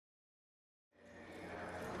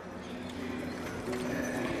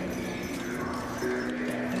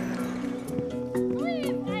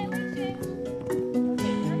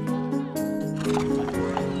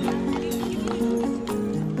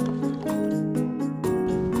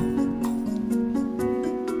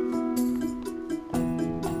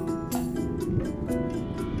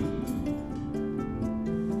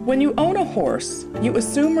When you own a horse, you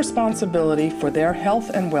assume responsibility for their health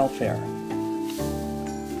and welfare.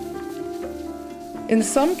 In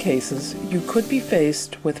some cases, you could be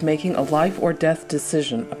faced with making a life or death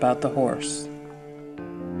decision about the horse.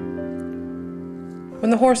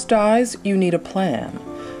 When the horse dies, you need a plan,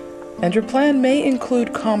 and your plan may include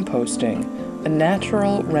composting, a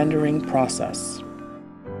natural rendering process.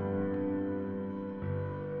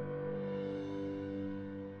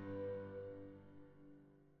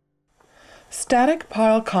 Static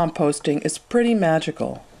pile composting is pretty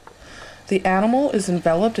magical. The animal is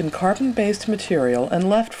enveloped in carbon-based material and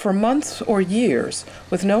left for months or years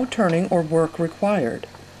with no turning or work required.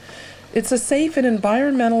 It's a safe and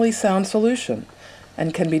environmentally sound solution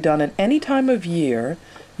and can be done at any time of year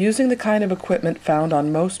using the kind of equipment found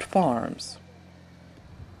on most farms.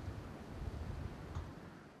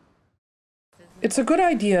 It's a good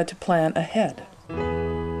idea to plan ahead.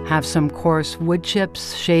 Have some coarse wood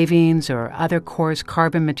chips, shavings, or other coarse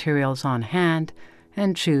carbon materials on hand,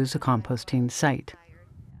 and choose a composting site.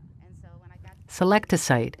 Select a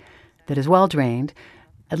site that is well drained,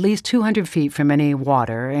 at least 200 feet from any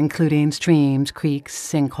water, including streams, creeks,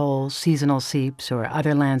 sinkholes, seasonal seeps, or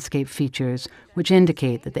other landscape features which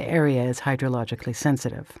indicate that the area is hydrologically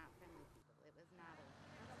sensitive.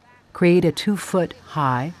 Create a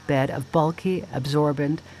 2-foot-high bed of bulky,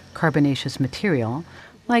 absorbent, carbonaceous material,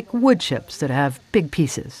 like wood chips that have big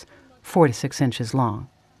pieces, 4 to 6 inches long.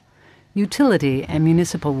 Utility and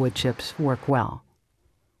municipal wood chips work well.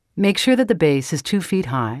 Make sure that the base is 2 feet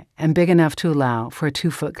high and big enough to allow for a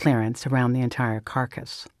 2-foot clearance around the entire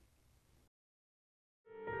carcass.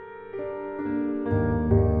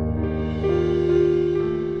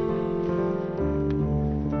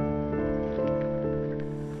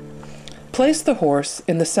 Place the horse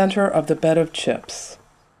in the center of the bed of chips.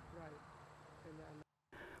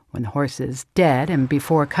 When the horse is dead and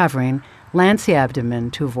before covering, lance the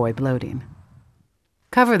abdomen to avoid bloating.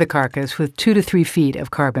 Cover the carcass with 2 to 3 feet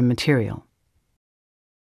of carbon material.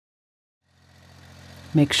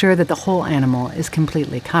 Make sure that the whole animal is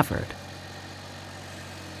completely covered.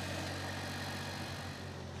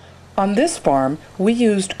 On this farm, we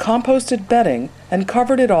used composted bedding and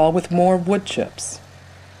covered it all with more wood chips.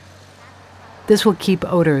 This will keep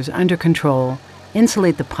odors under control,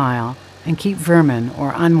 insulate the pile, and keep vermin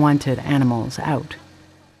or unwanted animals out.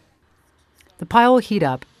 The pile will heat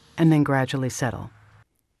up and then gradually settle.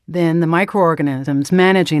 Then the microorganisms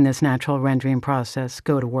managing this natural rendering process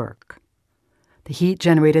go to work. The heat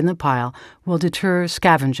generated in the pile will deter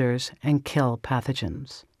scavengers and kill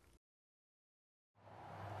pathogens.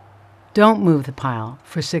 Don't move the pile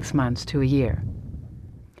for 6 months to a year.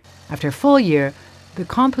 After a full year, the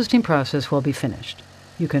composting process will be finished.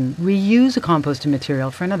 You can reuse the composted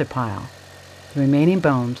material for another pile. The remaining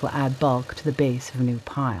bones will add bulk to the base of a new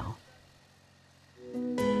pile.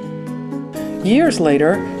 Years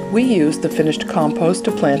later, we used the finished compost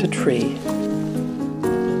to plant a tree.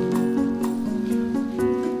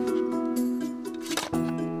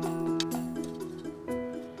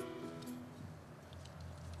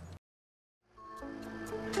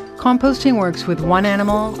 Composting works with one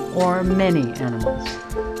animal or many animals.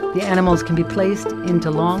 The animals can be placed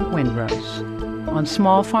into long windrows. On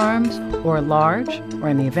small farms or large, or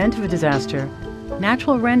in the event of a disaster,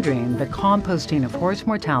 natural rendering, the composting of horse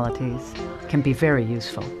mortalities, can be very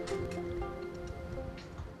useful.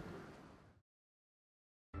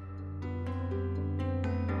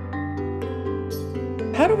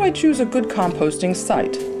 How do I choose a good composting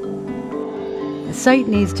site? The site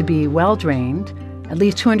needs to be well drained, at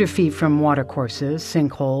least 200 feet from watercourses,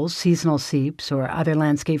 sinkholes, seasonal seeps, or other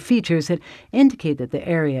landscape features that indicate that the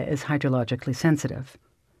area is hydrologically sensitive.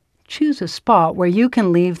 Choose a spot where you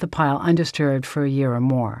can leave the pile undisturbed for a year or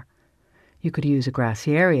more. You could use a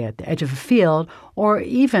grassy area at the edge of a field or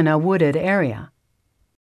even a wooded area.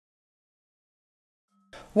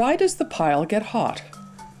 Why does the pile get hot?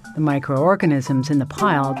 The microorganisms in the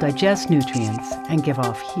pile digest nutrients and give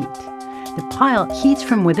off heat. The pile heats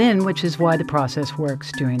from within, which is why the process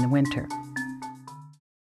works during the winter.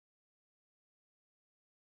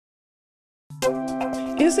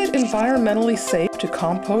 Is it environmentally safe to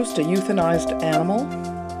compost a euthanized animal?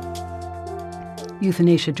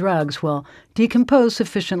 Euthanasia drugs will decompose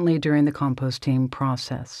sufficiently during the composting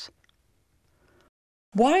process.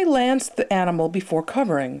 Why lance the animal before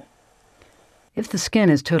covering? If the skin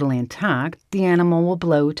is totally intact, the animal will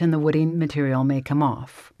bloat and the woody material may come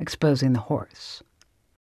off, exposing the horse.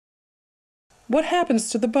 What happens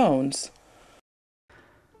to the bones?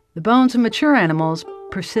 The bones of mature animals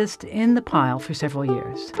persist in the pile for several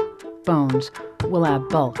years. Bones will add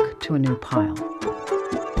bulk to a new pile.